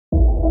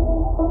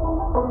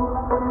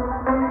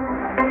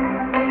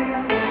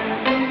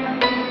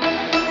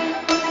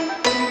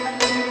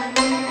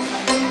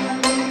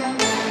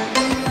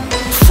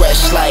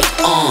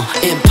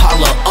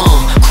Impala,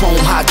 chrome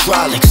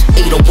hydraulics,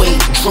 808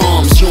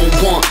 drums, you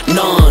don't want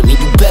none, and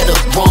you better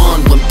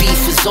run. When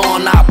beef is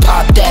on, I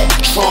pop that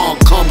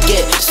trunk, come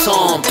get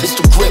some,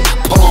 pistol grip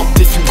pump,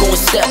 if you gon'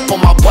 step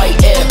on my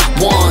white Air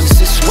Ones,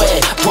 it's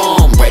wet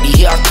rum, ready,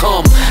 here I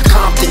come,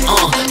 Compton,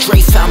 Dre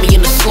found me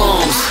in the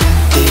slums.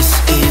 This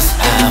is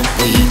how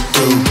we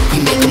do, we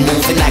make a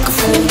move and act a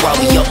fool while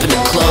we up in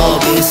the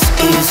club. This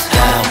is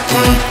how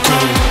we do,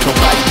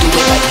 nobody do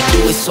it like we do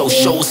it, so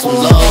show us some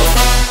love.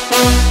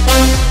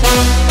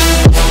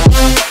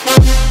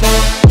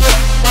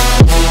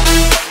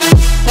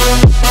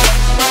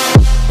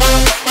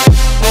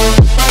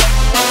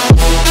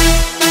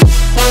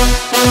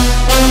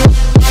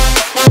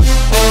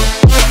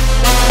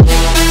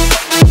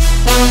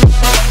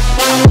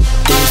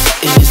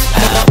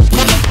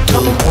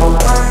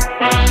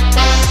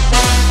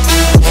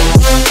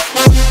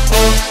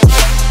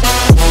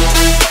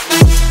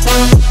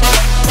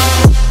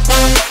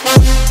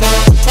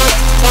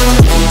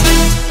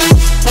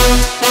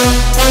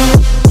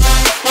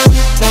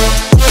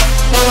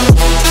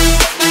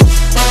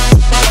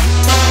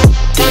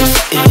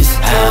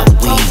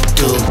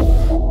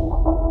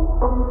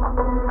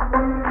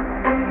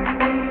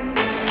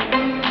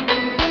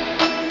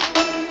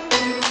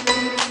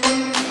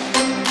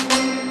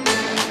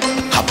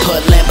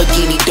 Put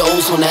Lamborghini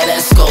doors on that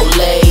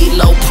Escalade,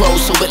 low pro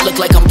so it look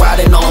like I'm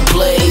riding on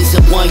blades.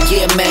 In 1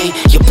 year, man,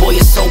 your boy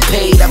is so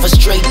paid. Have a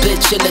straight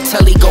bitch in the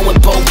telly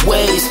going both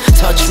ways.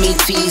 Touch me,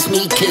 tease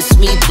me, kiss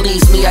me,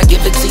 please me. I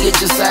give it to you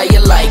just how you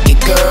like it,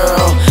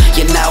 girl.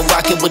 You're now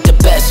rocking with the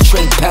best.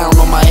 Straight pound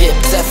on my hip,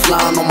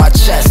 Teflon on my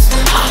chest.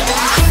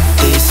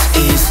 This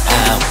is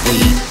how we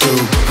do,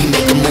 we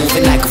make a move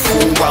and act a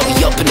fool while we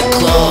up in the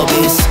club.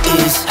 This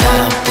is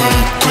how we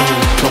do,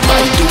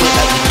 nobody do it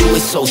like we do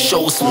it, so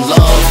show us some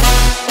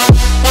love.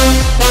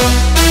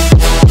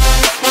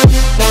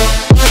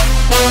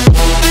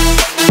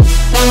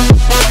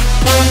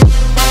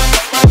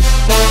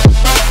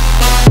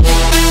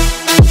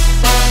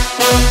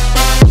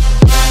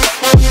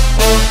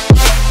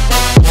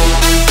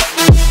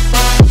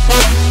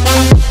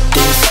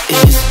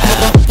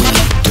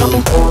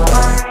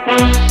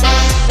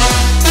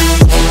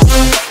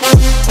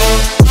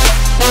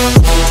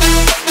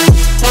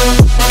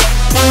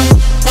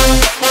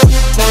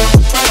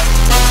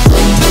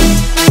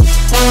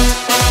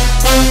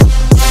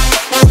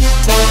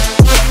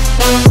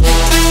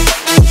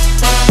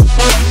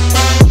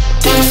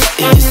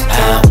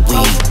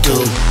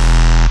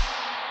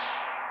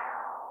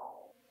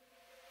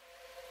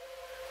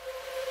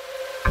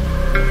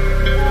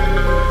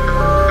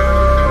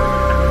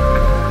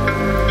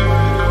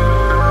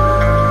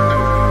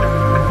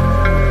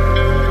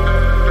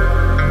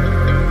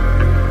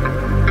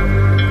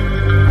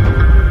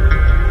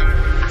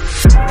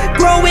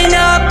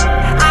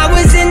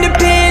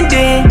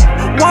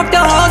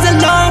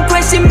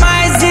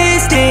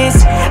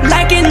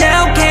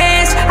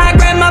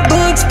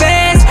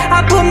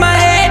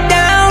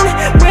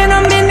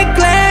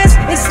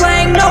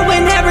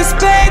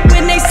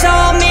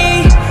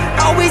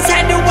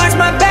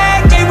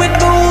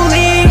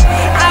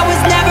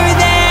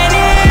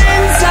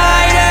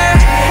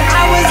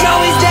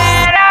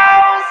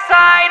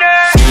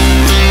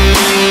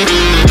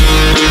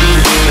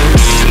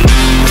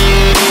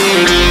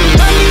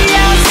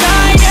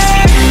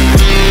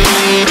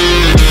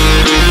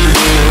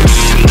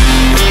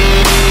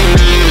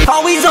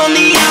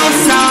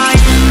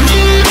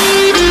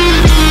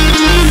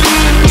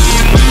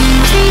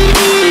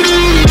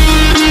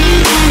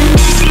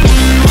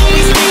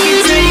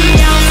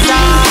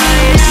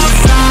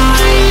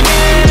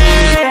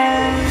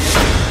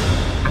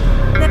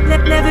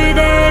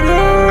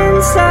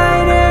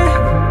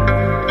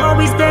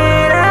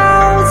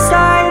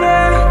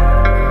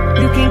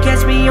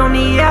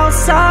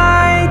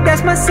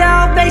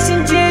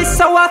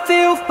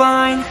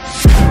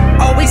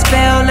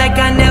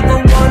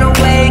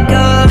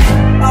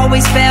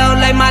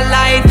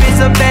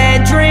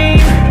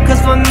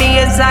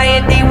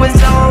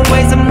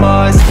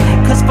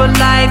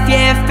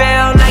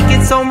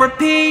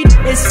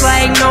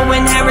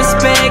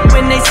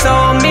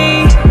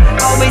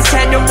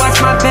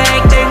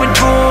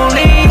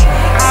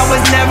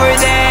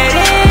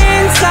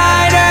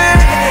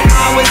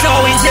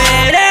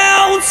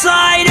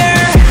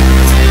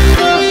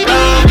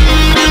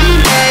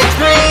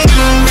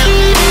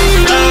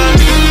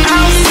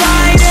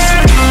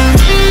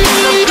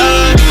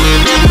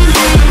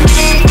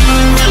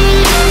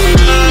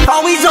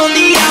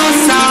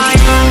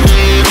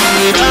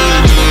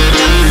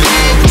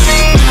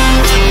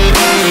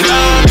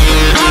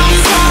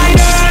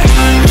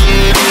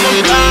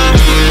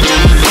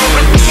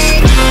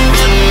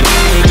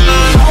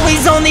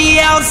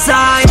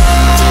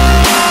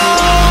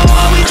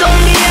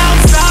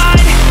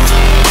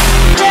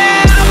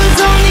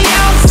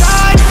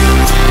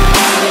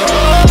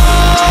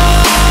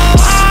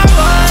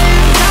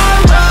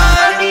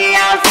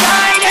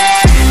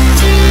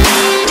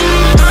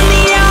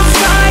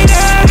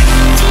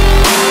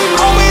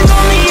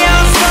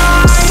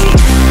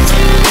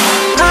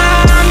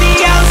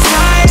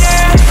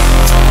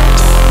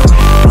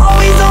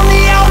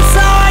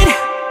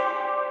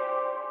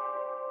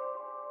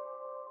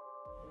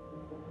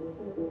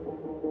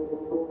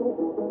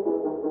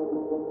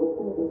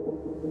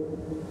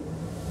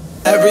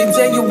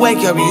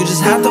 wake up, you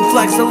just have to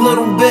flex a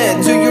little bit.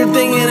 Do your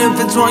thing, and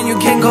if it's wrong, you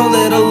can call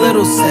it a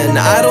little sin.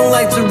 I don't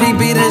like to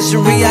repeat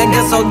history, I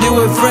guess I'll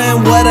do it,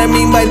 friend. What I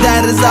mean by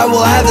that is I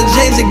will have to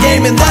change the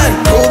game and then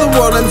rule the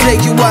world and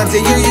take you out. To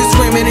hear you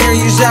screaming, hear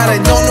you shout. I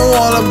don't know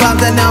all about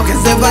that now,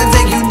 cause if I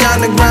take you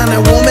down the ground,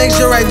 I will make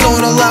sure I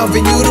don't allow for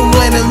you to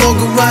win and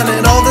look around.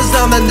 And all the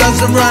sound that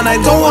does around,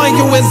 I don't want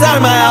you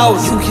inside my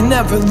house. You can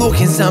never look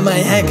inside my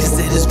head, cause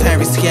it is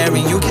very scary.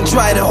 You can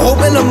try to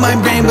open up my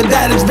brain, but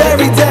that is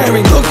very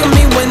daring. Look at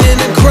me when in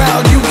a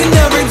crowd, you can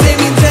never take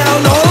me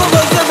down. All of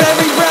us are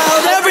very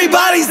proud,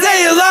 everybody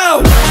say it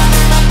loud.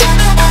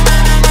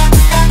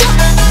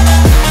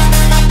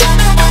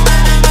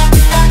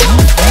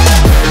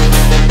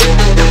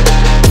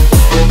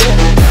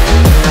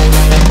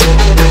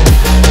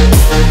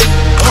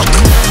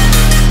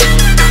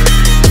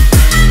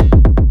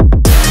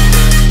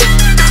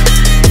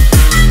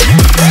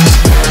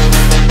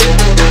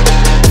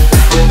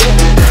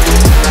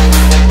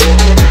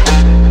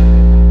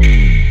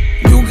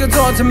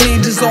 To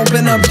me, just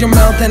open up your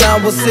mouth and I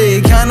will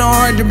see. Kinda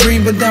hard to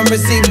breathe, but then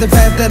receive the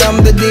fact that I'm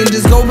the dean.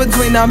 Just go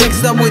between, I'm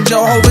mixed up with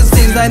Jehovah's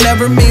Teams. I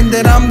never mean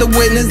that I'm the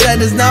witness that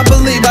does not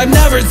believe I've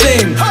never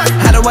seen.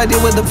 How do I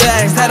deal with the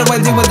facts? How do I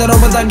deal with it all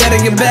without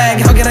getting it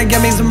back? How can I get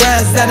me some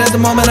rest? That is the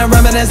moment I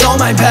reminisce on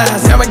my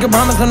past. Now I can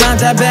promise I'm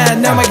not that bad.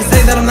 Now I can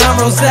say that I'm not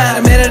real sad.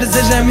 I made a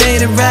decision, I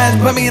made it rash.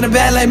 Put me in a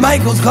bed like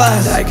Michael's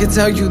class. I can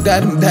tell you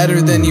that I'm better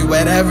than you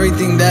at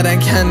everything that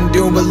I can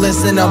do. But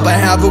listen up, I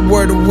have a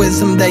word of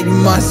wisdom that you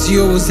must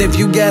use. If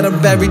you get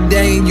up every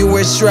day and you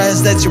are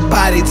stressed, that's your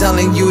body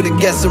telling you to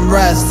get some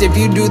rest. If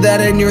you do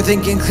that and you're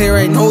thinking clear,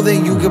 I know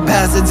that you can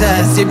pass the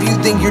test. If you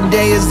think your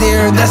day is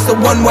near, that's the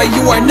one way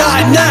you are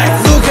not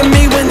next. Look at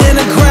me when in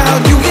a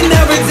crowd, you can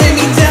never take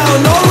me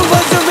down. All of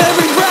us are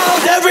very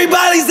proud,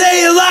 everybody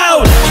say it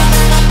loud.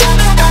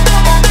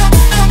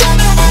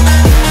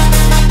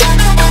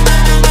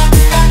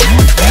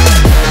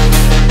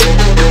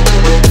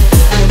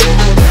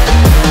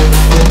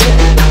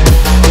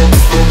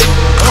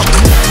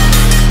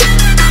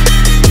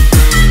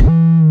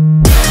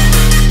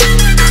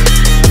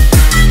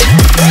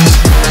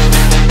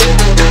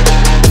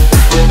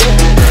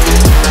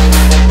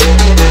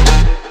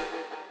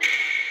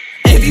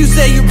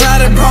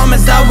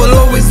 I will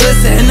always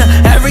listen.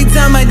 Every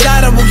time I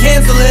die, I will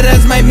cancel it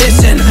as my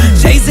mission.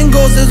 Chasing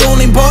goals is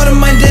only part of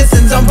my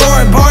distance. I'm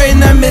far apart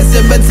and I miss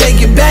it, but take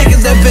it back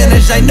as I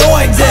finish. I know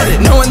I did it.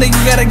 Knowing that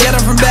you gotta get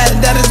up from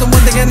bed, that is the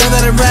one thing I know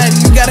that I read.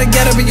 You gotta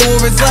get up and you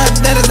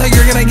overslept. That is how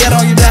you're gonna get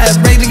all your debt.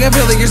 Raging, I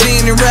feel like you're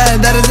seeing your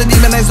red. That is the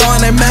demon I saw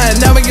and I met.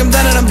 Now I am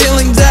done and I'm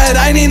feeling dead.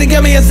 I need to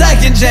give me a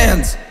second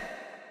chance.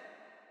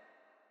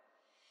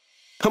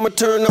 I'ma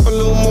turn up a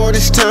little more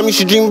this time. You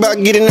should dream about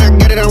getting out,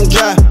 get it on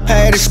dry.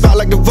 I had a spot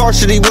like the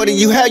varsity. What do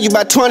you have? You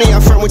buy 20, I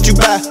front what you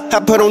buy. I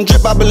put on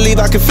drip, I believe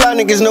I can fly.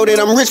 Niggas know that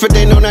I'm rich, but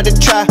they know not to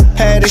try.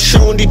 Had a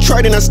show in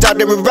Detroit and I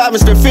stopped at Reviving.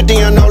 Spent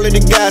 50 on all of the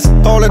guys.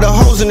 All of the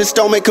hoes in the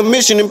store make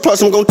commission. And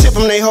plus I'm gon' tip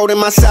them, they holding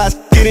my size.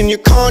 Get in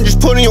your car and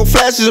just put in your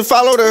flashes and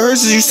follow the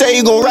hearses. You say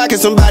you gon' rock it,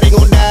 somebody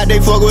gon' die,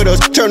 they fuck with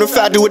us. Turn a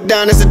 5 to a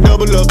dime, that's a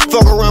double up.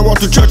 Fuck around, walk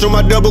to church on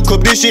my double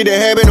cup. This shit a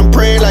habit, I'm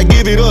praying like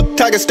give it up.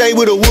 Tiger stay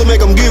with a wood, make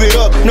them give it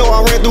up. No,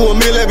 I ran through a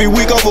meal every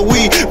week off a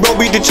weed. Bro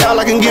beat the child,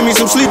 I can give me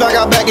some sleep. I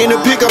got back in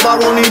the pickup, I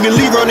won't even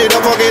leave. Run it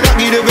up, fuck it up,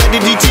 get it back to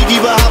DT.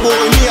 Keep a hot boy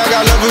on me, I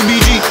got love for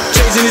BG.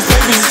 Chasing his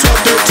papers, it's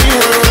 12-13.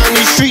 Run around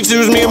these streets, it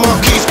was me and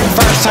Marquise.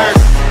 First turn.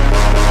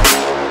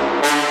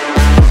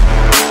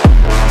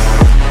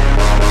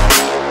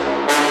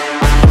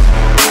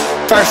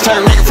 First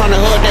time nigga from the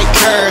hood, they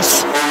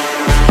curse.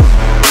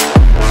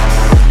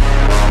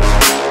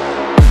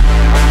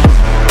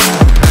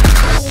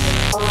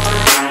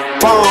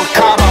 Phone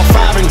call about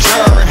 5 and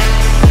jury.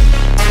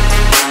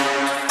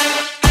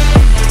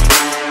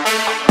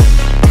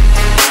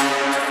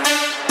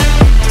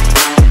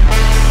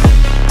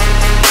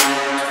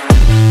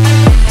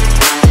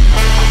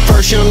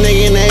 First young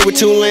nigga in the A with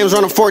 2 lambs,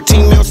 running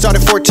 14 mil,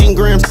 started 14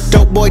 grams.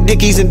 Dope boy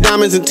Dickies and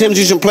diamonds and Timbs,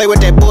 you should play with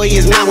that boy, he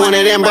is not one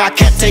of them. But I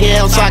kept taking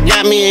L, so I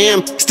got me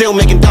and him. Still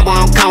making double,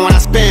 I don't count when I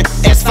spend.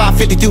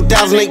 S550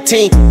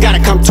 2018, gotta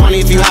come 20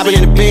 if you hopping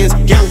in the Benz.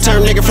 Young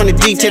term nigga from the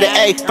D to the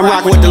A. I'm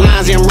rocking with the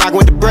lines, yeah, I'm rocking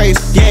with the Braves.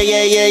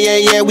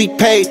 Yeah, we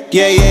paid.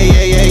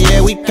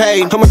 Yeah, we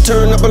paid. I'ma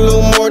turn up a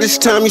little more this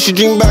time. You should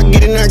dream about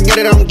getting out, get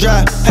it on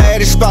dry. I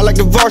had a spot like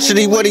the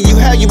varsity. What do you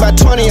have? You buy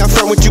 20, I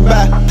front what you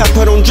buy. I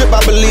put on drip,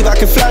 I believe I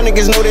can fly.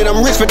 Niggas know that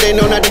I'm rich, but they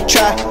know not to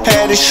try.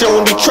 Had a show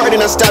in Detroit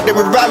and I stopped at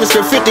Reviving.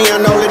 Spent 50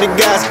 on all of the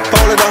guys.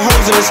 All of the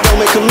hoes in the store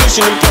make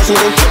commission. And plus I'm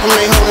gon' tip them,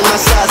 they holding my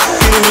size.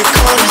 Get in your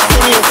car, just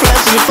put me on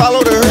flashes and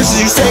follow the hearses.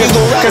 You say you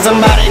gon' rock, cause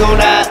somebody gon'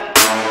 die.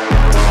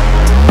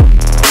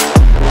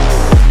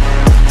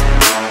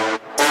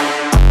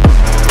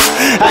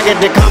 I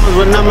get the commas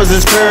with numbers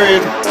is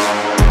period.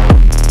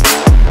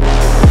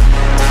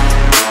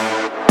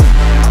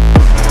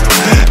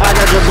 I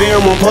got your beer,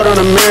 I'm gon' put on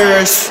the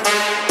mirrors.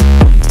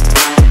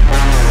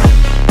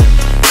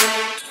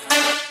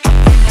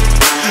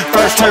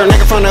 First turn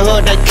nigga from the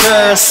hood, they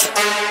curse.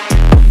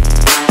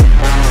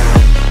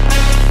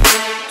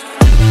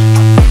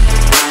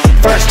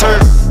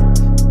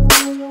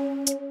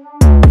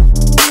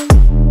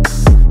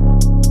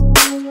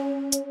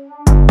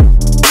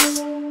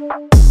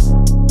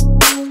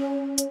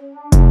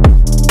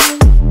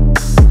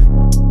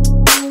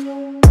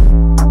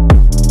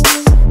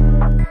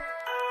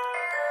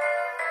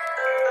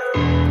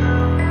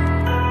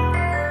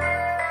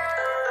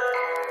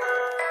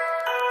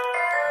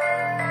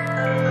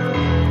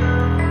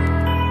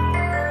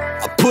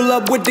 pull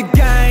up with the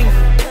gang.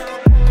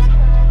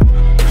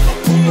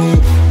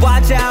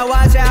 Watch out,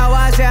 watch out,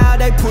 watch out,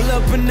 they pull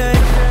up and they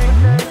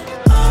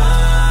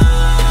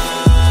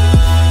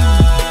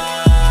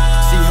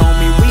see,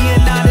 homie, we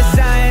ain't not the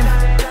same.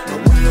 No,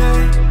 we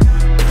ain't.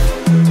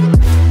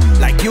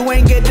 Like you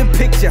ain't get the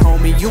picture,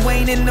 homie, you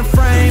ain't in the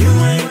frame. No,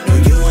 you ain't, no,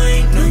 you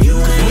ain't, no, you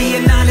ain't. We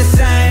ain't not the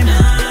same.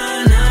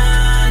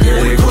 Yeah,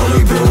 they call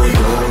me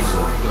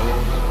bulldozer,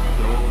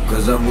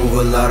 cause I move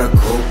a lot of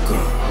coca.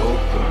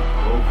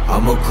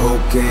 I'm a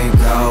cocaine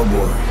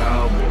cowboy,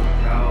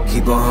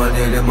 keep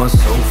 100 in my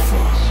sofa.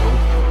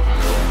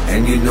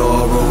 And you know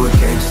I roll with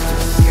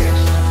gangsters,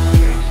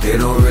 they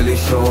don't really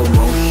show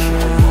emotion.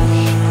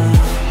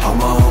 All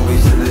my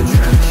homies in the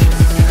trenches,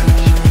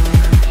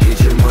 get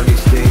your money,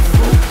 stay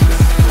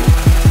focused.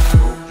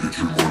 Get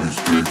your money,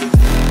 stay focused.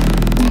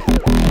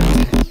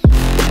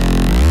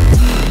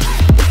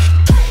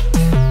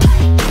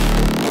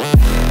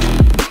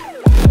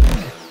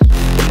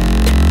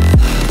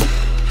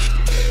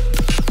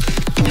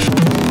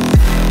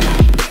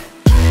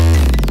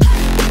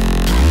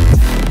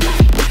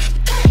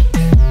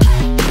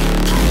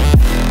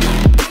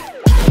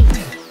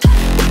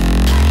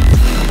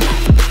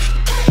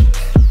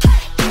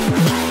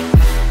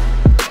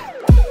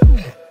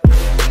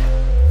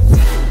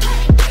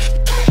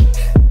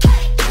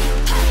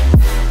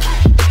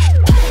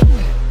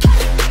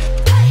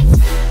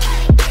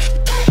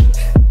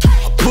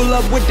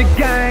 With the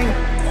gang,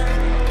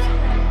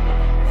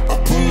 I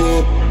pull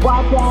up.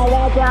 Watch out,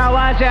 watch out,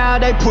 watch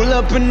out, they pull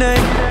up and they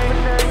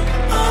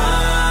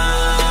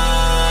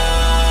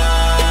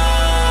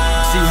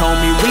see,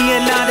 homie, we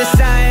ain't not the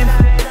same.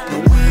 No,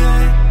 we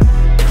ain't.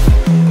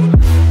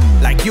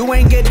 Like you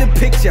ain't get the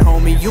picture,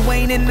 homie, you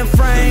ain't in the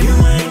frame. No,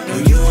 you ain't, no,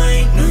 you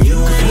ain't, no, you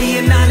ain't. We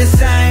ain't not the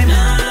same.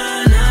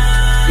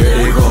 Yeah,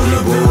 they call me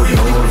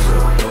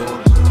bulldozer,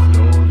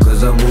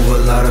 cause I move a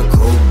lot of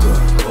coca.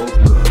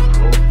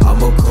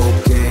 I'm a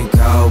cocaine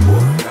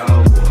cowboy,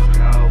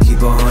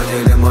 keep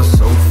 100 in my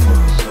sofa.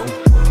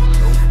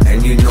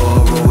 And you know I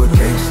roll with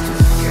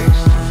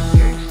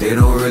gangsters, they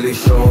don't really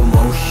show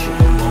emotion.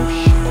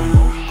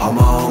 All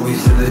my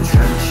homies in the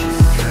trenches,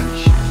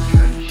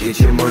 get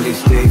your money,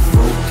 stay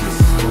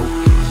focused.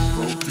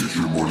 Get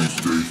your money,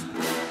 stay focused.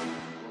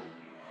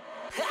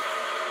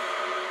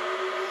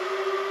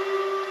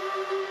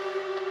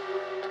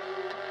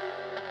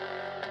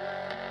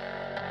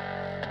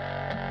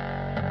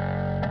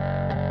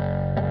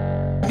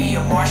 Me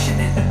and Marshen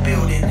in the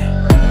building.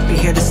 We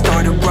here to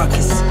start a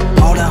ruckus.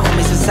 All the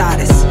homies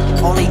beside us.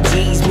 Only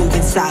G's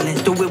moving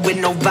silent. Do it with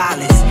no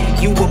violence.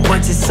 You a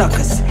bunch of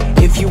suckers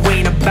if you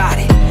ain't about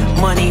it.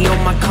 Money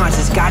on my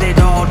conscience, got it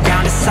all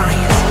down to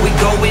science. We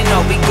going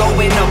up, we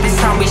going up. It's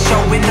time we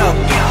showing up.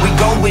 We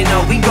going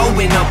up, we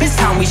going up. It's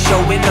time we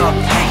showing up.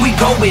 We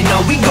going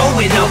up, we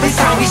going up. It's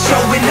time we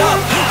showing up.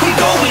 We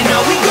going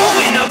up, we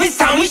going up. It's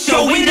time we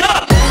showing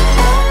up.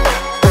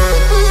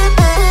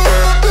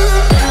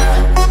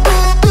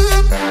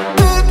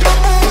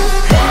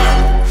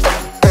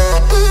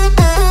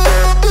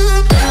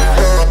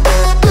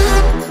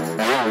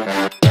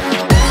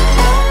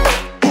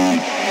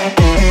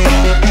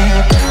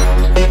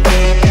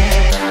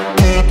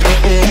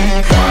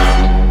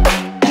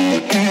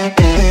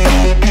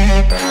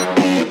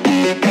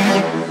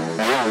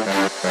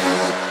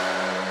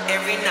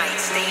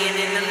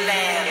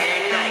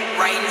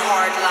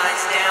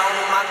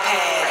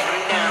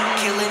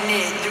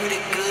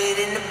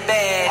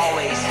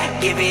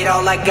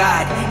 All I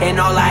got and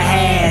all I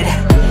had.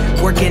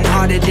 Working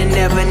harder than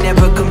ever,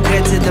 never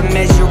compared to the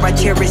measure. I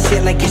cherish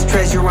it like it's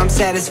treasure. I'm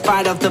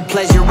satisfied of the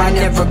pleasure. I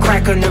never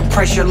crack under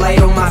pressure. Light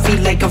on my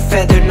feet like a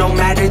feather. No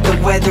matter the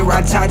weather,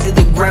 I'm tied to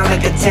the ground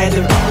like a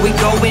tether. We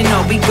going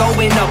up, we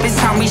going up. It's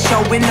time we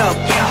showing up.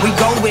 We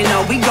going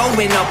up, we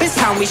going up. It's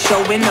time we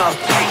showing up.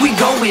 We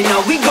going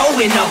up, we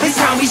going up. It's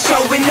time we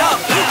showing up.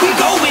 We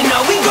going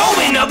up, we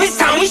going up. It's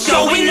time we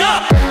showing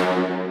up.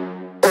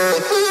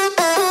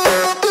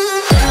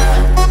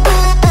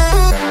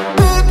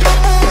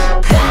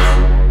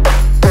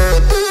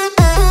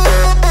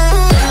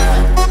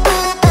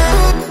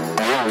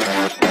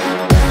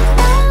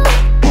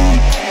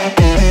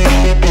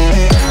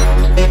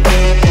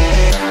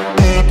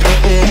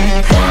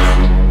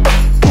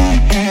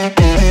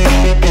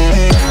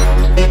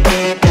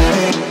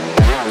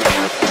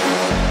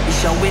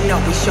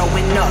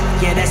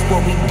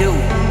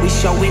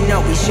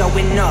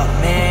 Showing up,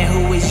 man,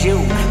 who is you?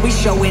 We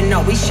showing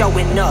up,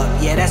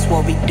 yeah, that's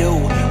what we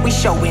do. We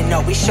showing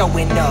up,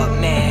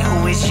 man,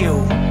 who is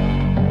you?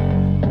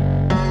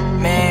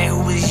 Man,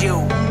 who is you?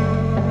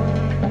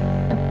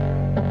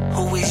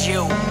 Who is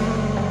you?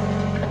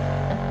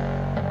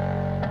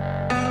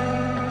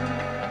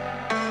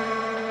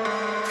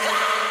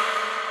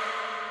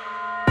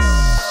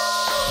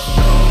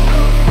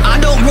 I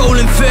don't roll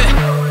in fear.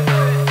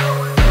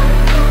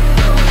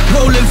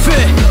 Roll in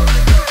fear.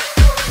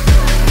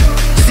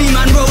 See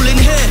man rolling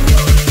here.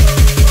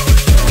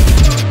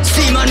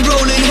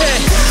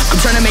 I'm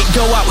tryna make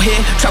dough out here,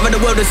 travel the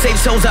world to save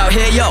souls out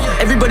here, yo.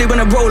 Everybody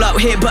wanna roll out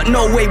here, but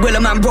no way will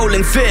a man roll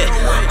in fear.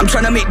 I'm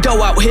trying to make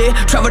dough out here,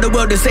 travel the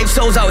world to save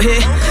souls out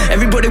here.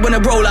 Everybody wanna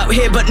roll out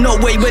here, but no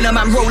way will a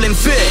man roll in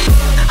fear.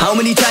 How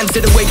many times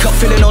did I wake up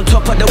feeling on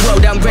top of the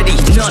world? I'm ready,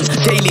 none.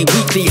 Daily,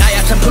 weekly, I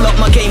had to pull up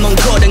my game on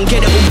God and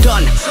get it all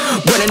done.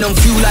 Running on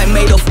fuel, I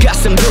made off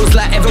gas and bills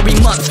like every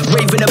month.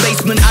 Rave in the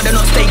basement, I do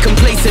not stay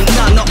complacent,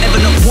 nah, not ever,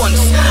 not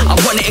once. I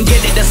want it and get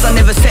it, the sun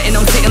never setting,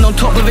 I'm sitting on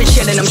top of it,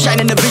 shelling. I'm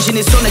shining, the vision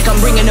is sonic,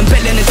 I'm ringing and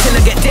belling until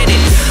I get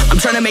deaded.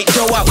 I'm trying to make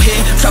dough out here,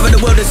 travel the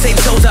world to save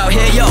souls out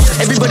here, yo.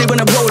 Everybody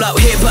wanna roll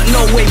out here, but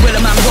no way will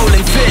a man roll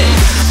in fear.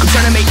 I'm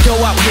trying to make dough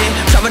out here,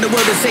 travel the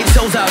world to save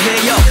souls out here,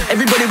 yo.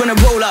 Everybody wanna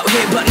roll out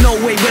here, but no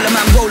way will a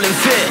man roll in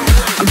fear.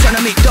 I'm trying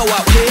to make dough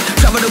out here,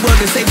 travel the world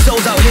to save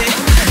souls out here.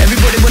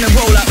 Everybody wanna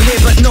roll out here,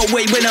 but no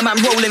way will a man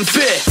roll in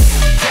fear.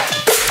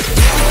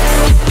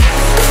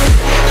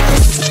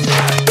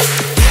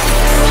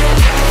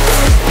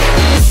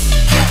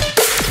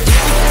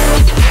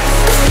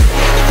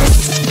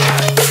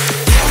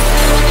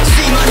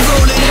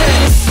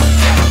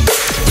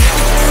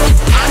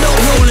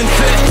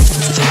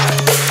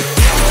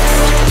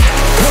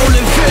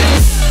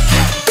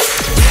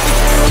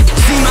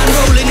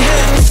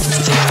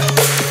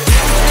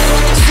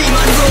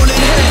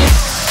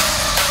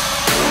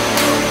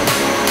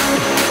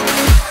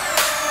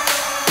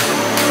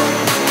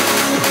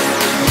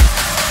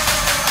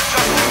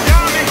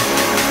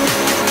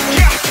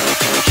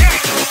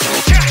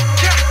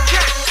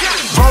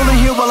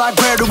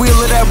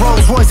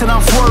 And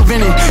I'm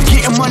swerving it,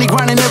 getting money,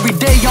 grinding every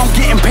day. I'm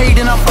getting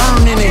paid and I'm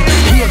earning it.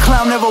 He a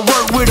clown, never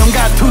worked with him.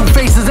 Got two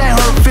faces and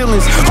hurt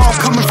feelings. All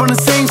coming from the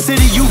same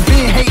city. You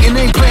been hating,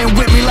 ain't playing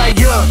with me like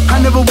yeah.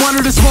 I never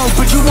wanted to smoke,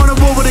 but you wanna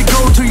roll where they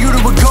go to you to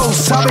a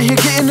ghost. I've been here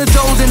getting the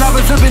dough, and I've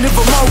been flipping it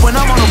for more. When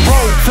I'm on the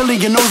road, filling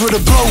your nose with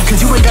a blow,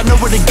 cause you ain't got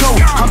nowhere to go.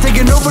 I'm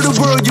taking over the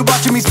world, you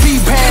watching me speed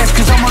past,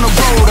 cause I'm on the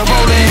road, I'm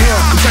rolling here.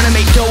 I'm trying to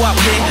make dough out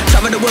here,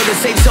 travel the world to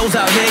save souls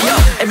out here, yo.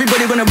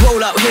 Everybody wanna roll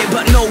out here,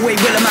 but no way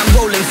will a man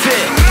roll in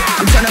fear.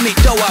 I'm trying to make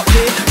dough out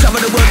here,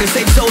 travel the world to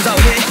save souls out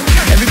here.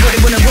 Everybody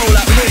wanna roll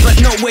out here, but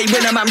no way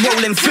will a man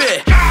roll in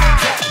fear.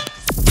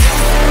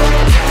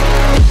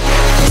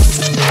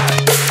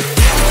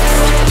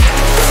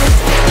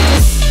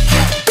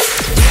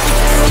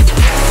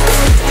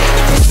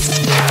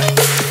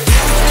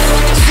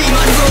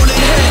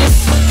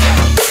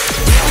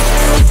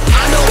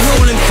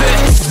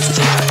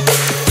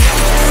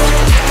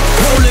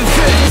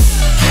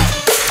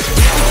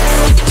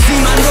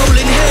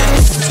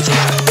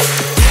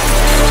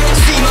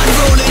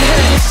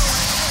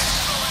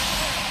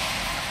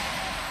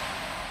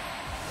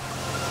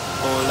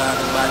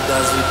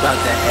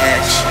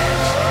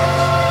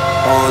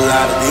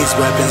 These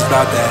weapons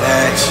bout that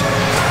action.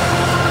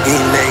 He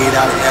laid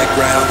out in that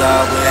ground,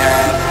 all what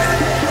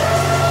happened.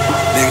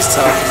 Niggas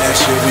talking that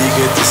shit we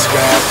get to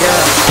scrap,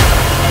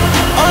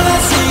 yeah. All I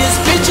see is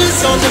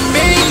bitches on the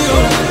menu.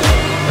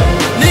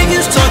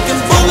 Niggas talking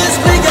bullets,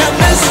 we got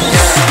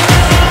missiles.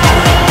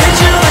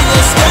 Picture on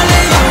your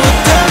stomach, you a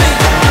dummy.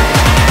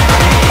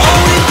 All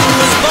we do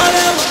is ball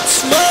out with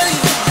this money.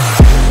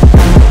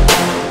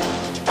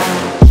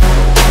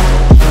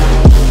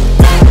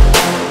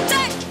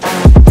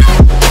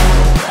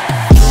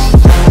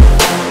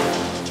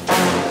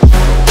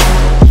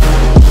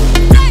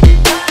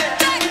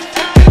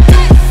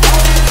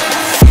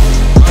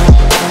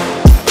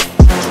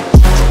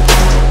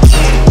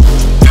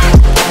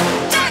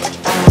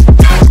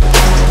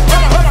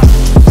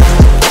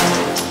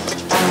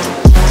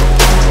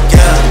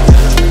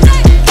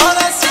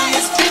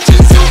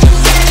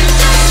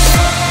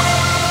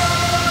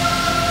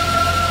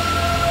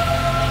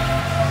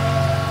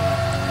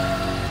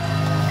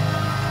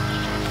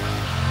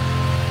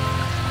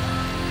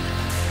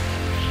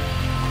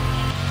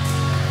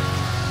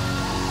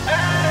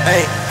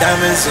 Hey,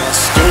 diamonds on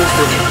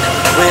stupid,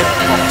 whip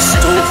on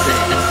stupid.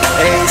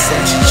 Hey,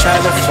 said she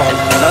tryna fall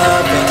in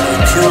love, ain't no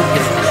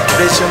Cupid.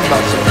 Bitch, I'm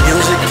about the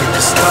music, get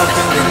the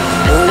stomping and the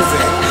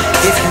moving.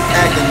 If you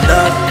acting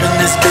up in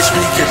this bitch,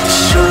 we get the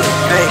shooting.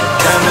 Hey,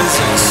 diamonds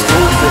on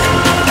stupid,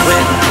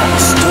 whip on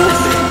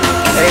stupid.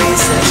 Hey,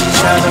 said she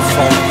tryna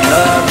fall in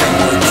love,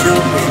 ain't no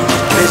Cupid.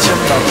 Bitch, I'm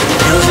about the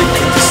music,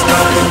 get the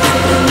stomping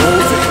and the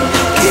moving.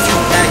 If you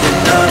acting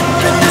up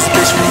in this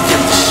bitch, we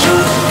get the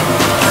shooting.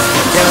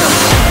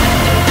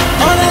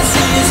 All I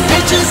see is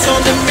bitches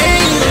on the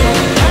menu.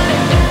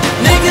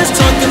 Niggas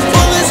talking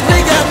bullets, we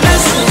got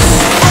missiles.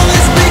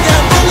 Bullets, we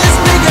got bullets,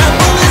 we got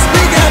bullets, we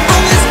got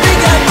bullets, we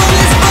got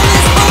bullets,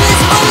 bullets,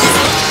 bullets, bullets.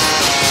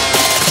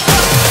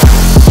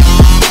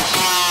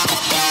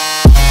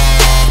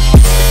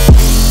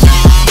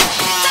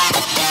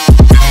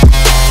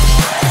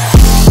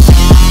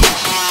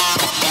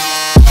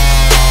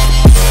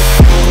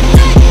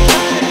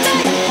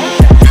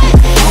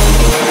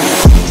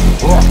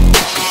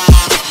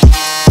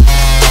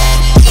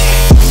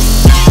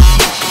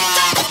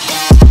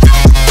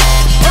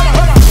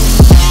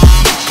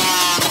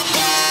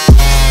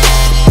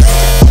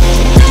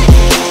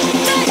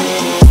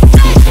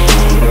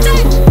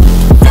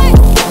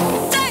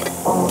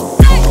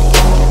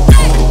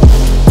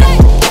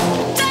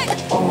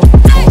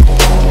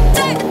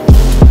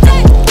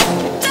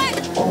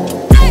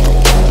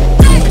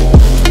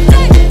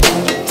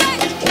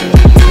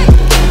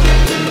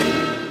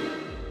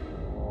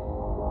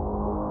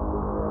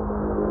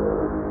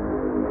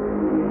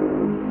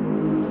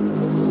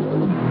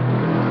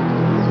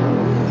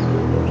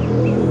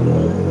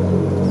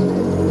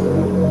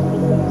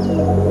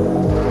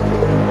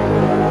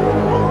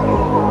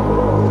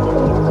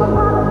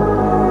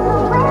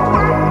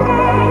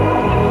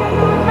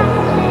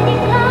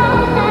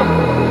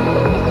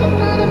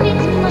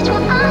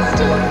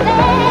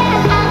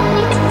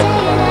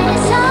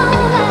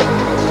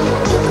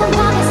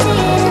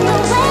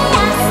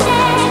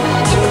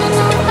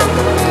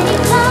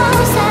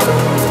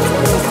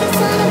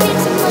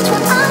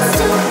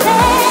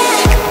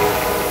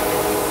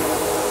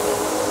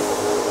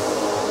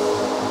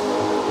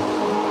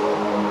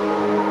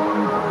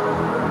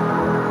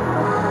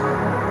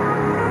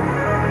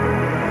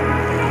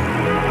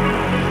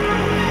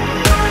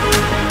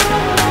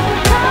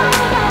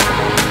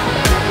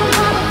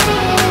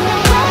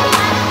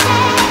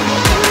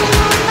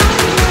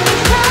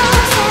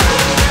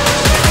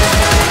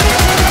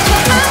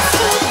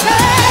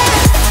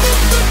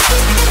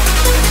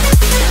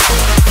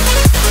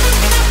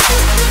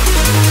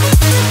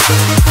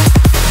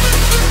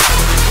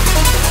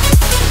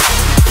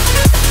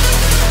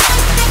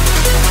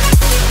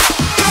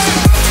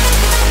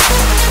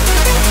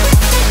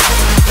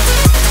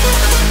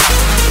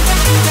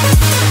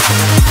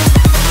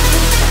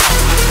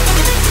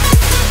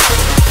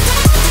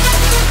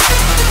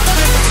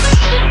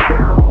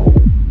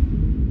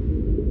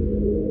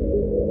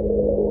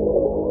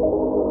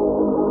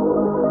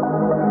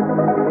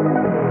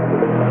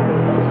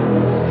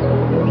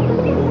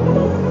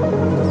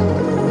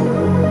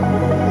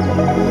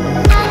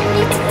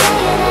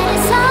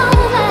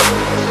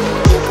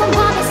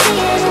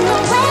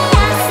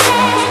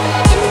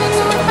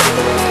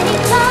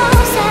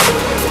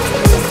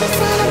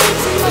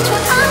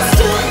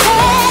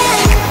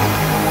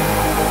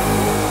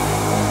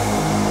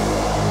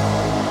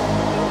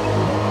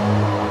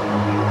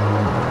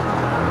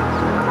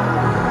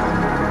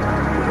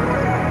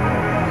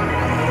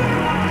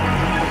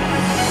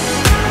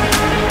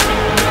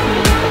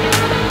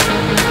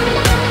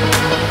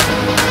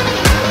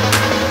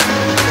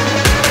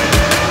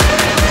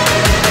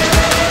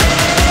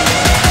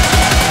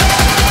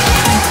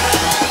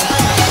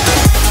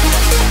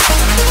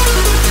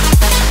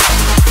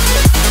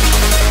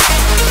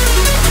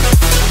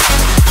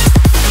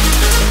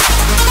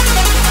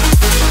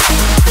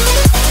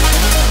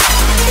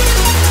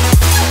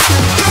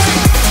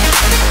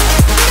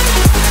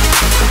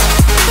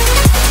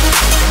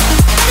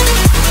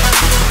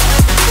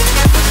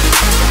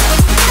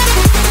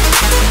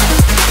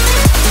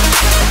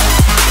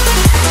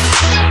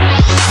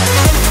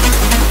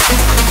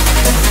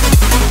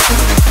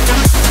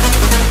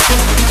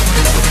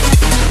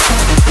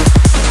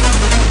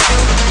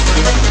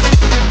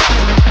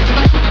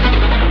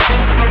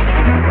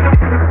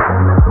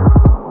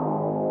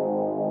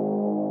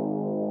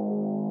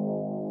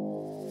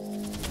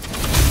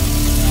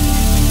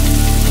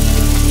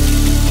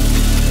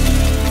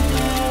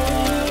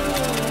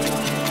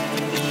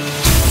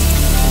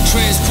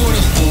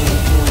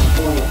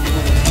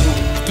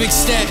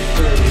 Bigstat.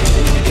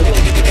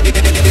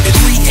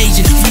 Free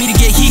agent, for me to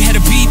get here had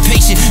to be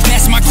patient.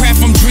 Master my craft,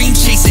 I'm dream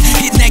chasing.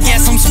 Hitting that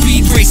gas, I'm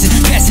speed racing.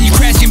 Passing you,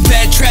 crashing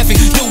bad traffic.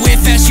 Nowhere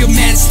fast, you're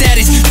mad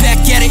status. Back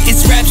at it,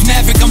 it's raps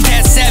maverick, I'm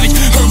that savage.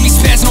 Heard me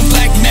spazzing on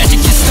black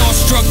magic. You're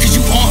starstruck cause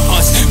you on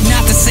us.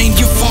 Not the same,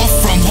 you're far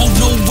from. Hold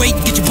no weight,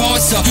 get your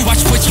bars up.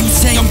 Watch what you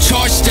say, I'm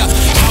charged up.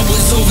 I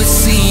was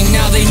overseen,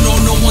 now they know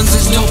no one's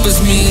as dope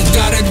as me.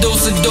 Got a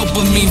dose of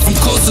dopamine, from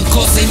coast to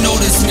coast they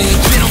notice me.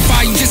 Been on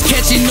fire, you just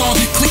catching on.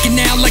 Clicking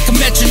now like a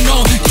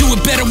metronome. Do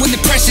it better when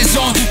the pressure's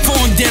on.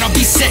 Born dead, I'll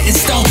be set in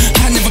stone.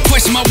 I never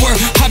question my word,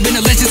 I've been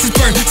a legend since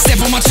birth. Step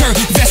on my turf,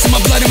 invest in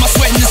my blood and my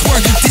sweat in this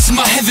work. This is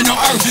my heaven on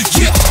earth,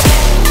 yeah.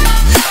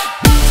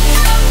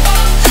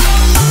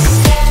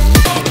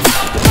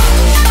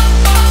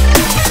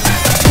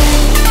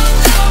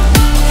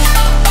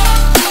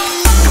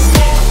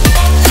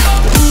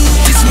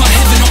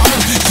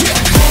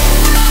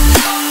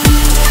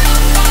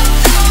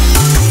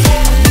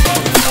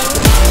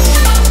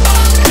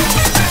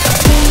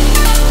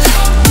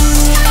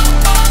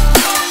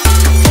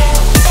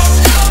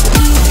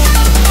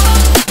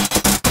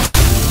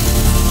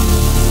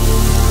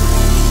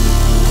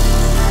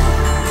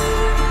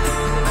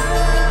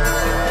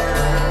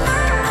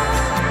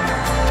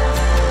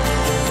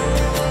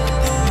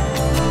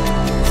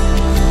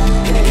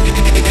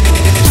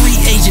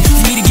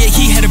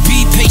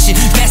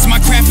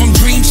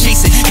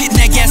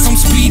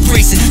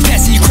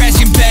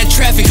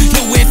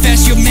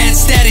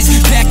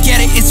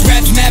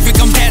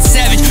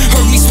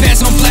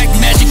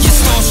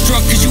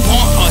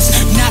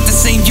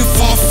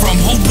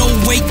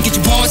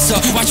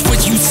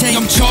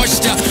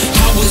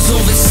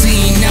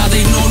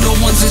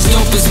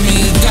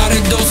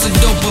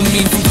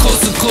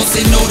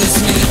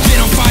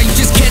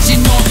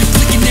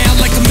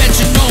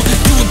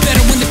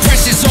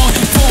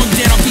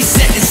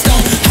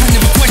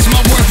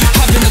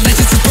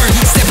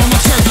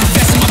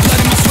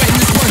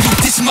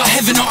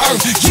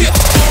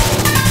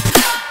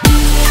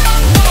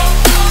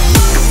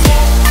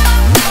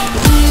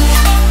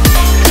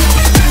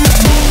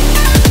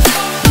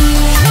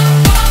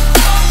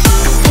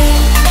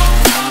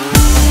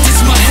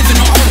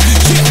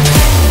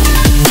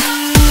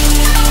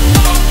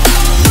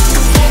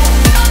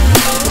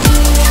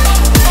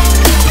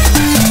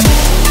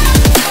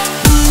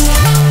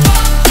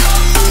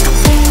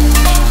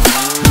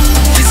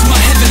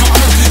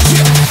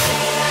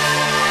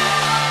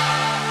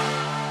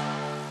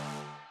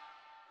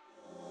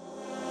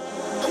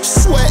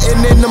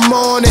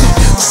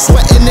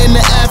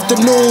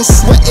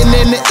 Sweating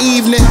in the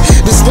evening,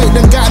 this weight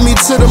done got me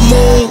to the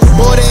moon.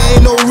 Boy, there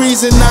ain't no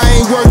reason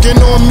I ain't working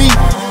on me.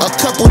 A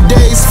couple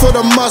days for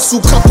the muscle,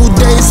 couple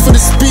days for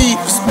the speed.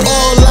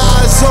 All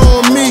eyes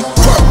on me.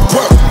 Work,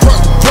 work,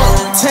 work, work.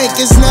 Tank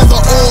is never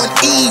on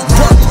E.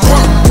 Work,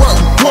 work, work,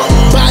 work.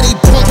 Body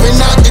pumping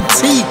out the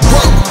teeth.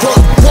 Work,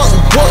 work, work,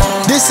 work.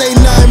 This ain't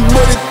nothing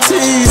but a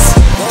tease.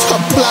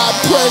 Apply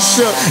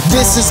pressure,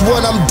 this is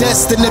what I'm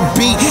destined to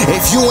be.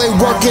 If you ain't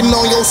working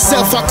on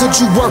yourself, how could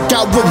you work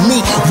out with me?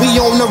 We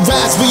on the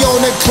rise, we on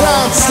the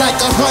climb, it's like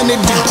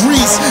 100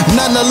 degrees.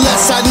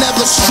 Nonetheless, I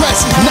never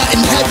stress,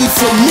 nothing heavy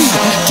for me.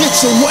 Get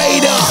your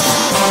weight up.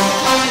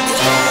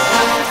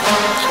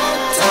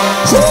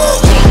 Woo!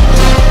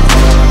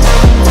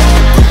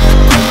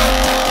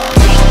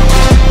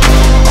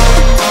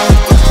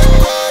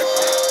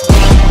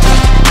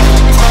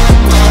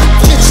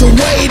 Get your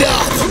weight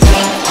up.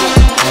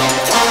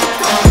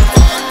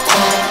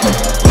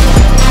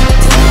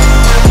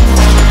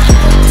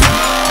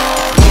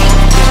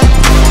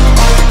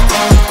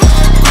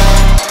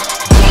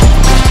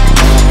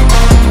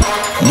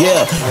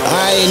 Yeah,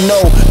 I ain't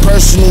no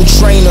personal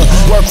trainer.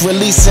 Work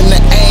releasing the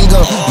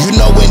anger. You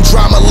know when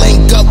drama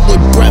link up with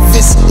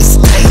BREVIS,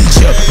 it's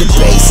danger. The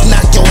bass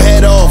knock your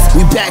head off.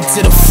 We back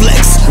to the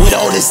flex. With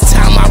all this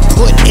time I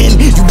put in,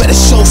 you better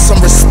show some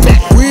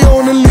respect. We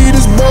on the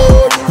leaders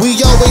board. We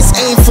always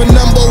aim for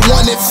number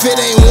one. If it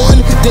ain't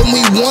one, then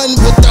we won.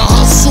 With the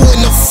hustle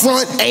in the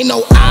front, ain't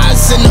no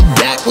eyes in the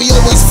back. We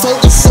always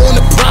focus on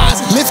the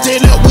prize. Lift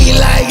it up, we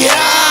like, yeah,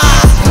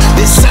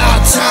 this our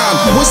time.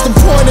 What's the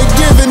point of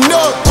giving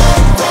up?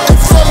 And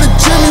from the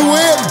gym you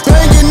hear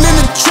banging in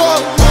the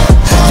truck.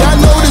 Y'all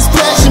know this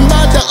passion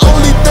about the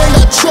only thing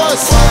I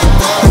trust.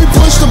 We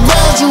push the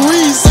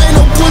boundaries,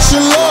 ain't no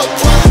pushing luck.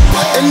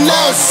 And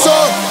now it's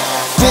up.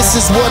 This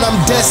is what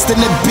I'm destined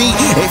to be.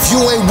 If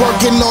you ain't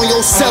working on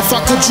yourself,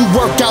 how could you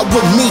work out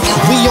with me?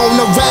 We on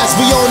the rise,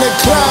 we on the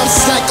climb,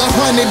 it's like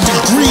 100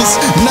 degrees.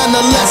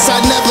 Nonetheless, I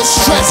never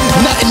stress,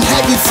 nothing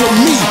heavy for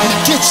me.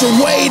 Get your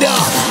weight up.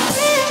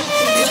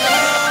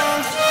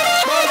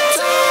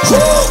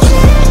 Woo!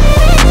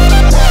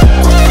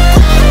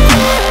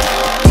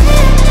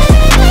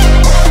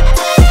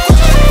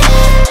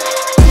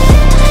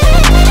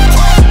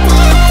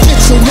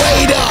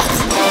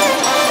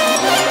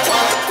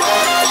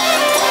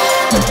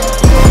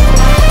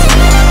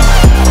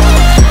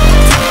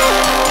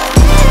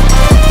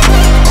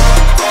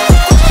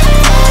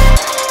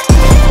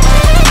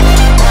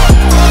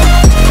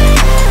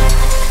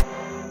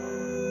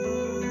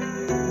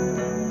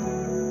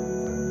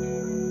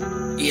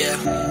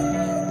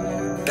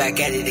 back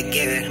at it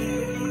again.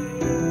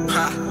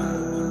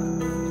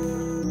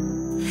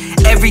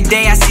 Every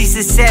day I see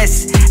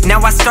success.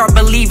 Now I start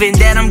believing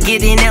that I'm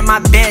getting at my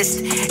best,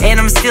 and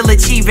I'm still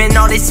achieving.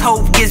 All this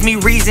hope gives me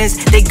reasons.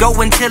 They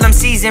go until I'm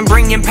seasoned,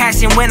 bringing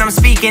passion when I'm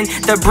speaking.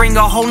 They bring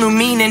a whole new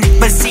meaning.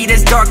 But see,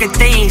 there's darker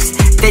things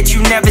that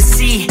you never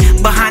see.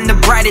 Behind the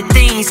brighter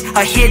things,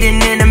 a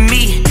hidden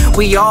enemy.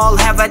 We all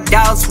have our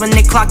doubts when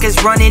the clock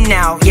is running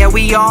out. Yeah,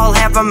 we all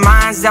have our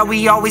minds that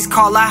we always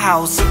call our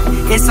house.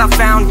 It's our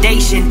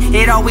foundation.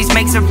 It always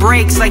makes or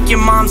breaks, like your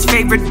mom's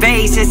favorite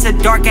vase. It's a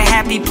dark and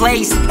happy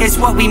place. It's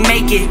what we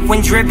make it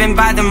when driven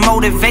by the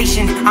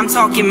motivation. I'm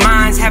talking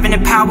minds having the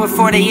power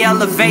for the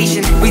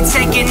elevation. We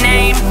taking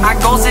aim, our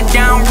goals are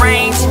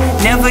downrange.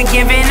 Never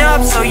giving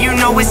up, so you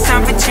know it's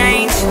time for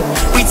change.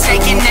 We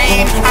taking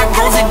aim, our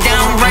goals are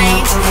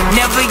downrange.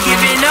 Never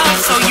giving up,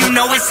 so you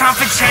know it's time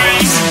for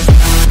change.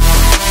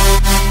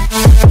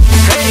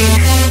 Hey,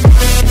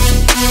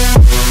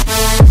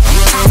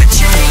 time for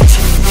change.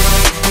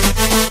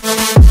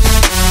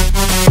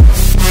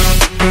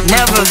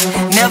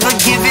 Never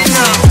giving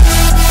up.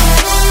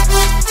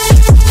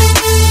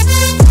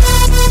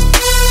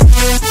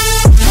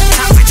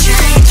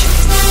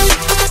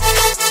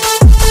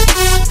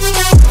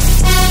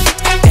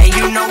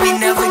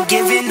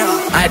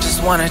 I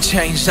just wanna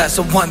change, that's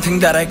the one thing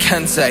that I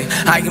can say.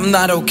 I am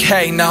not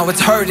okay, now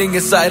it's hurting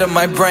inside of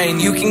my brain.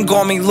 You can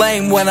call me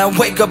lame, when I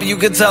wake up you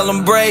can tell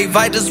I'm brave.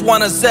 I just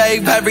wanna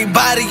save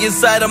everybody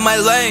inside of my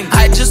lane.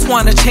 I just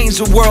wanna change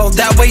the world,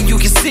 that way you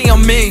can see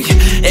on me.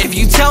 If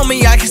you tell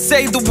me I can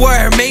say the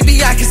word,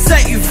 maybe I can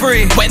set you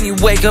free. When you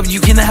wake up you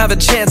can have a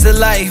chance at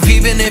life.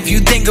 Even if you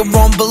think I'm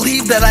wrong,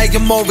 believe that I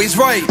am always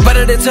right.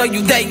 Better to tell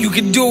you that you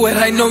can do it,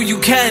 I know you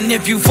can.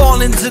 If you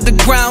fall into the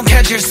ground,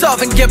 catch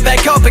yourself and get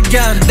back up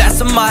again. That's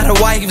the motto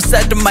I've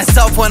said to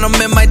myself when I'm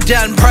in my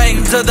den,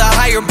 praying to the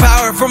higher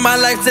power for my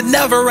life to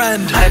never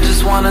end. I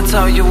just wanna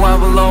tell you I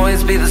will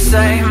always be the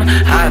same.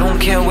 I don't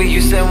care what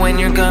you say when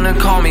you're gonna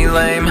call me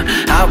lame.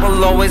 I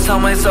will always tell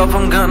myself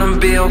I'm gonna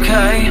be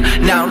okay.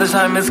 Now the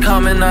time is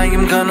coming, I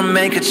am gonna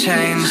make a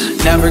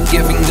change. Never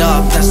giving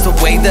up, that's the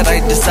way that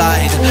I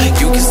decide.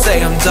 You can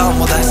say I'm done,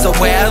 well that's the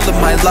way I live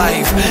my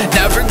life.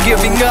 Never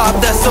giving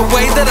up, that's the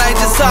way that I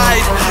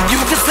decide. You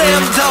can say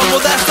I'm done,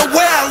 well that's the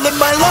way I live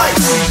my life.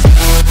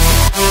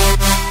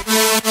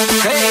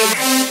 Hey,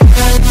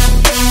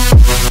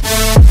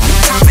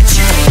 time for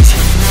change.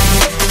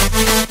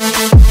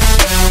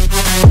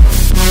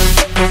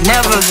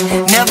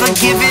 Never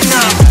giving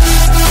up.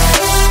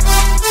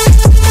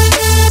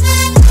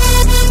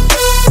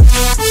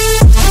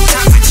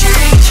 Time for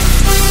change.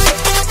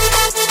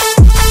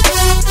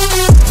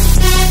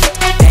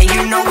 And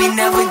you know we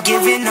never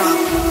giving up.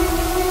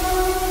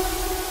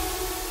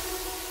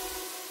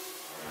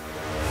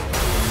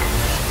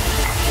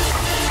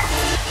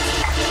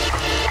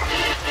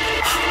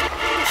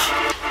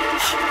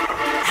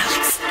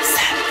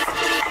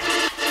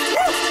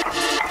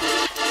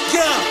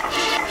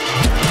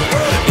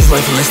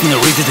 Listening, I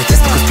read the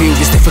test because fear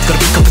is difficult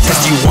to become a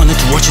test. You wanted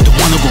to watch it, don't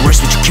wanna go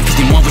rest. Would you keep it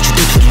in mind what you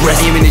do to the rest?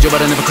 I am an angel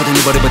but I never cut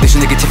anybody, but this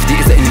negativity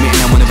is the enemy. And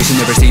I wanna vision,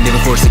 never say,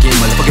 never force the game.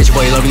 I forget you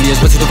by loving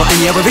years, but you don't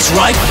any other bitch,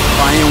 right?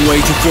 I am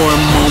waiting for a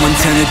moment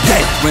and a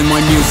day when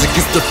my music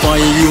is the fire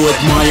you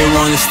admire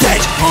on the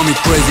stage. Call me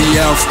crazy,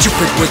 I'm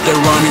stupid with the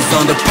rhymes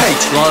on the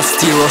page.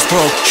 Lost heroes,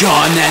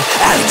 Prokyon and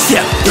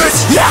Alixsep, bitch,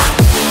 yeah!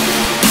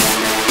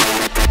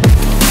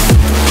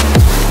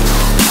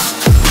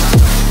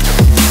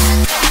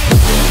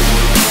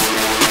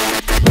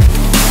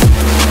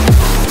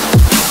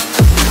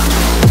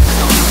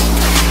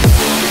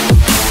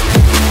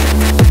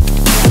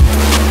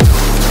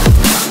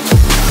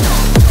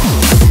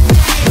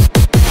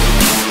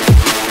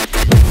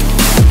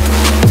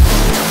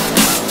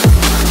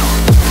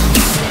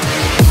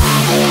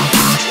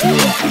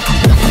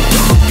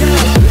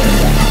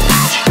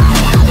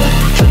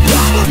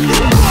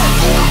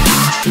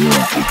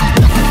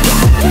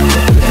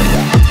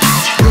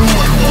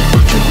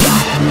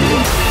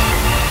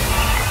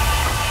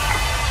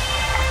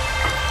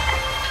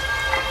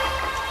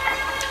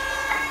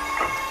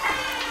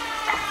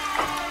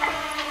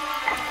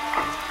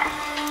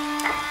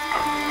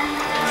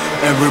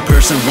 Every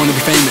person wanna be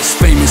famous.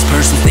 Famous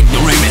persons think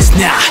no famous.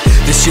 Nah,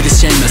 this shit is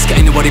shameless. Got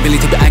anybody willing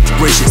to be acting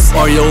gracious?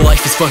 Or your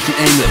life is fucking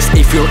aimless.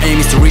 If your aim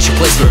is to reach a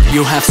place where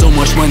you have so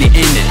much money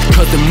in it,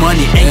 cause the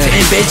money ain't to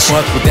end, bitch.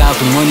 But without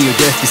the money your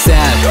death be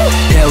sad.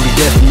 Hell, you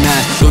death be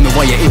mad. Don't know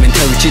why I even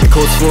tell you cheat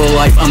codes for a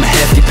life. I'm a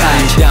hefty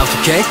pack. Doubt,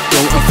 okay? Go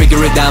and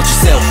figure it out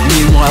yourself.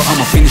 Meanwhile,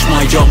 I'ma finish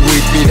my job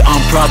with beat.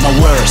 I'm proud my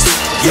worst.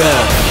 Yeah,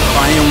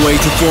 I am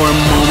waiting for a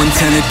moment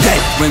and a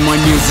day when my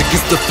music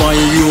is the fire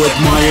you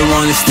admire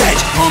on the stage.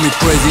 Call me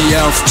crazy,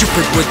 I'm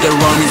stupid with the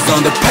rhymes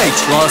on the page.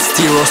 Lost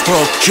heroes,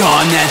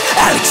 Prokyon and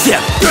Alixsep,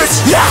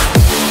 bitch, yeah!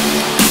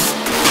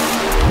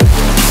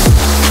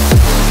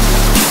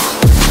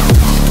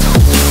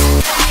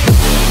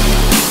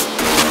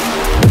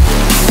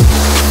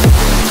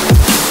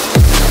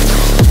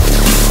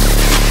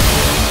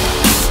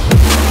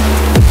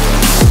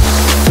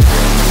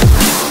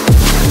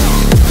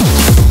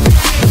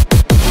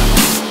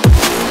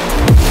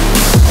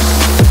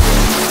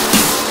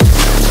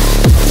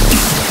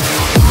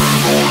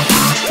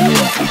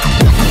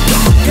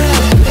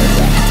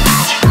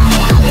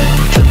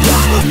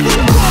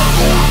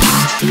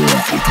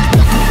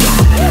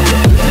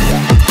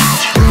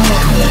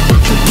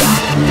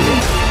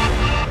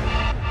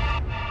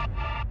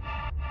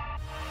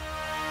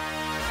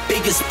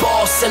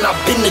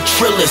 the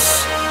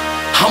trillers.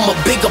 I'm a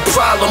bigger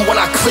problem when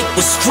I click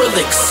with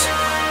Skrillex.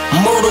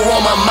 Murder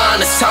on my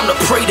mind, it's time to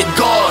pray to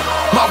God.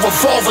 My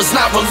revolver's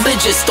not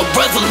religious, the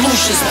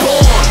revolution's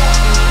born.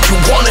 You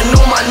wanna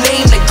know my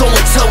name, then go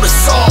and tell the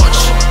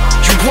Sarge.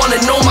 You wanna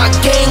know my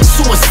gang,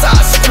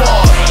 Suicide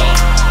Squad.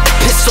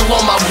 Pistol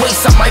on my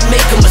waist, I might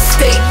make a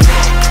mistake.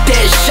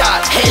 Dead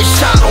shot,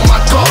 headshot, oh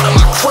my God, am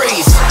I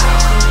crazy?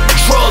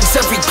 Drugs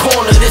every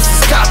corner, this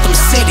is Gotham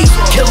City.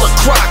 Killer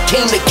Croc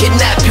came to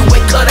kidnap you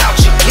and cut out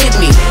your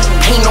kidney.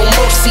 Ain't no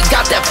mercy,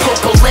 got that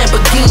purple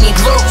Lamborghini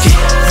lurking.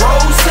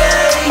 Rose,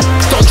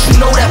 don't you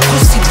know that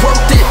pussy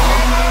worth it?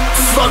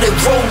 Flooded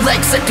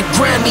Rolex at the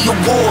Grammy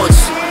Awards.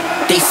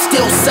 They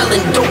still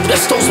selling dope,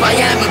 that's those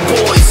Miami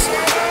boys.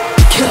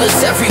 Killers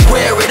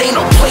everywhere, it ain't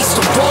no place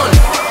to run.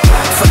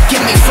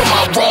 Forgive me for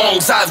my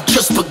wrongs, I've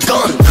just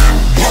begun.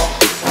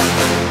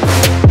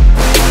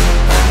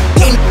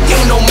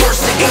 Ain't no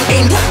mercy,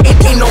 ain't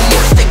no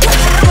mercy.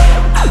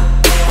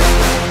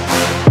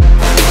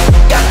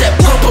 Got that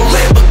purple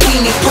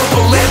Lamborghini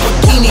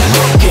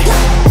looking.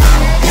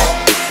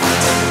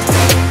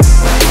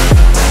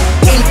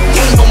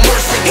 Ain't no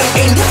mercy,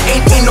 ain't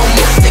no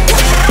mercy.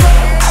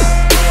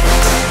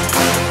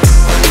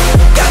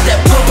 Got that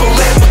purple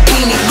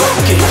Lamborghini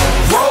looking.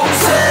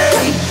 Rose,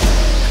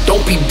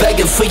 don't be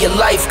begging for your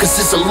life, cause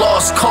it's a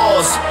lost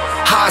cause.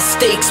 High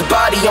stakes,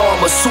 body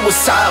armor,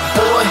 suicide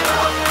boy.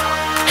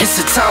 It's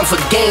a time for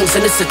games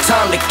and it's a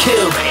time to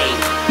kill.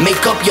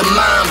 Make up your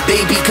mind,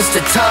 baby, cause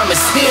the time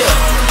is here.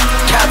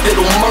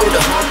 Capital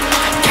murder,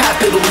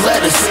 capital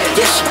letters.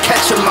 Yeah, she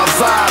catching my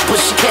vibe,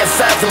 but she can't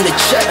fathom the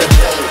cheddar.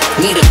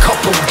 Need a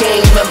couple gang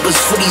members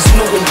for these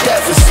new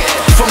endeavors.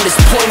 From this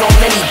point on,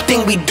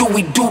 anything we do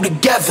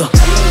together.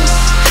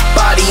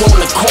 Body on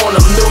the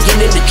corner,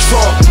 million in the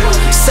trunk.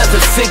 7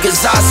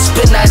 figures, I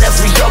spend that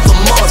every other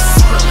month.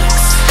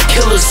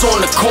 Killers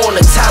on the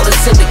corner,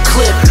 talents in the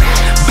clip.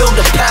 Build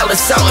a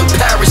palace out in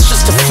Paris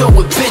just to fill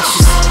with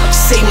bitches.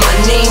 Say my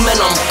name and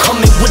I'm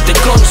coming with the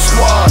gun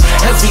squad.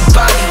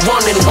 Everybody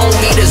running,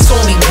 homie, there's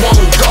only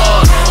one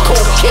God.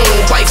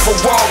 Cocaine, white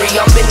Ferrari,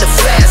 I'm in the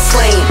fast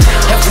lane.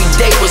 Every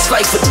day was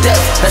life or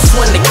death, that's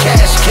when the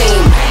cash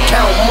came.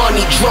 Count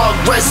money, drug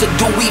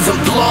residue, even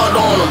blood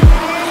on him.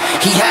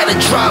 He had a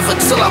driver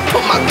till I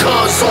put my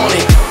cuz on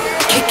it.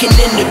 Kicking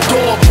in the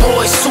door,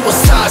 boy,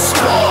 Suicide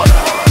Squad.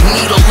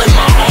 Needle in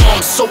my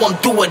arm, so I'm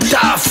do or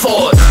die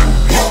for it.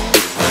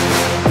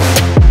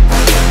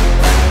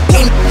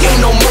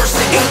 Ain't no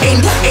mercy,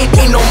 ain't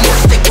no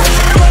mercy.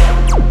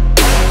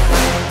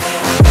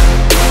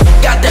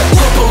 Got that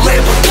purple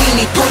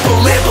Lamborghini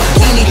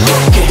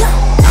looking.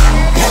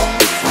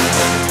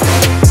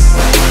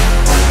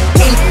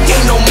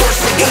 Ain't no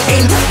mercy,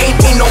 ain't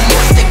no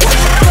mercy.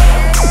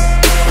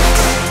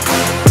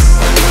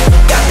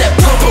 Got that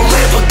purple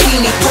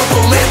Lamborghini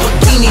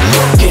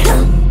looking.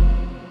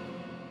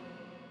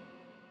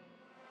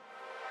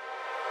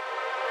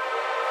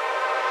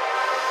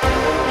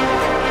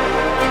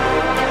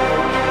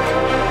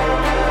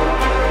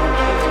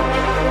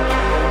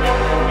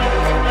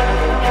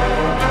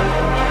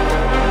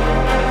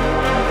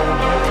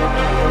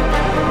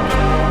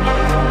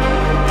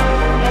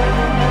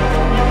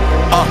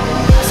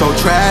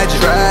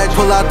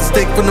 Pull out the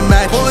stick from the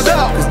mattress.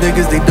 Cause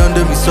niggas, they done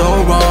to me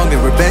so wrong.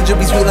 And revenge will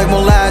be sweet like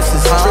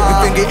molasses. Trigger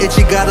finger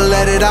itchy, gotta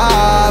let it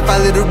off.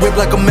 I let it rip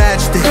like a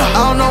matchstick.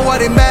 I don't know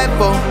why they mad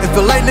for. It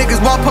feel like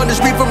niggas want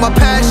punish me for my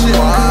passion.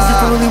 Cause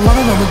if I really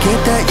want it, I'ma get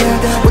that,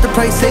 yeah. What the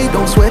price say,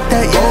 don't sweat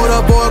that, yeah. Hold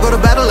up, boy, go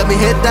to battle, let me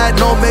hit that.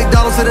 No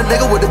McDonald's hit a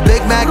nigga with a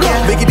Big Mac,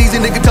 yeah. Make it easy,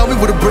 nigga, tell me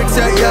where the bricks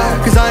at, yeah.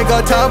 Cause I ain't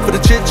got time for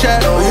the chit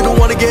chat. Oh, you don't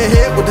wanna get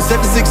hit with the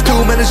 7.62,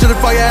 man, it should've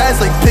fire your ass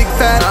like pig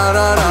fat.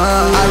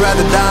 I'd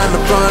rather die in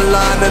the front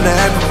line than to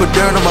ever put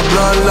dirt on my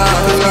bloodline.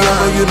 Cause we all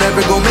know you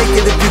never gon' make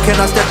it if you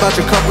cannot step out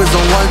your comfort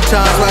zone one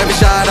time. So every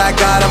shot I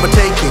got, I'ma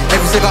take it.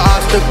 Every single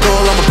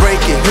obstacle, I'ma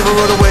break it. You been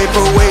run away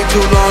for way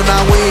too long.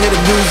 Now when you hear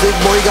the music,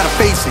 boy, you gotta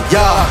face it,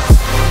 yeah.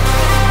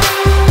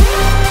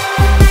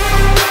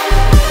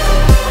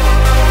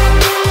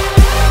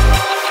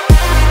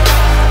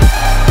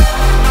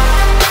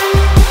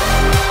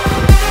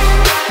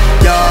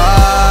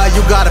 Yeah,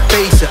 you gotta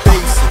face it.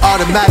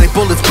 Automatic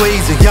bullets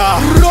blazing, yeah.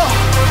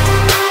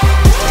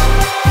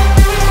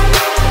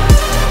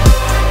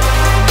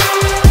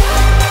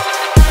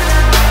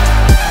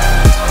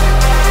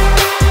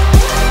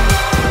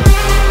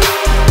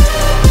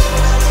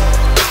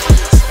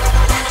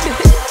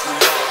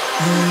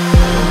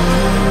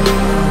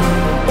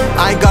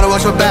 I ain't gotta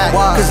watch my back.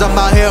 Cause I'm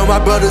out here with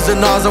my brothers and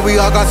all, and we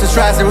all got some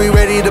straps and we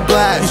ready to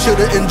blast. You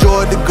should've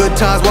enjoyed the good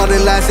times while they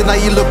lasted. Now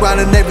you look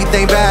around and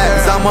everything bad.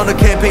 Cause I'm on a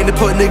campaign to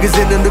put niggas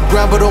in the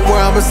ground, but don't worry,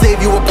 I'ma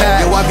save you a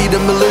pack. Yo, I be the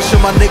militia,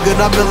 my nigga,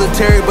 not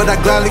military, but I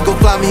gladly go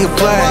fly me a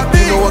flag.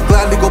 You know I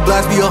gladly go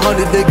blast me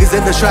 100 niggas,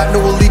 and the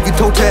shrapnel will leave you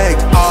toe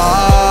tagged.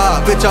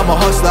 Bitch, I'm a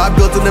hustler, I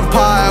built an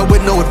empire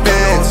with no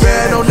advance.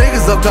 Yeah, no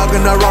niggas up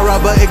talking that rah-rah,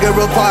 but it get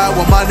real quiet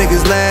when my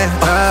niggas land.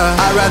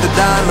 I'd rather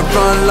die in the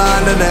front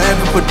line than to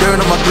ever put dirt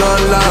on my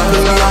bloodline.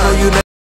 Cause we all know you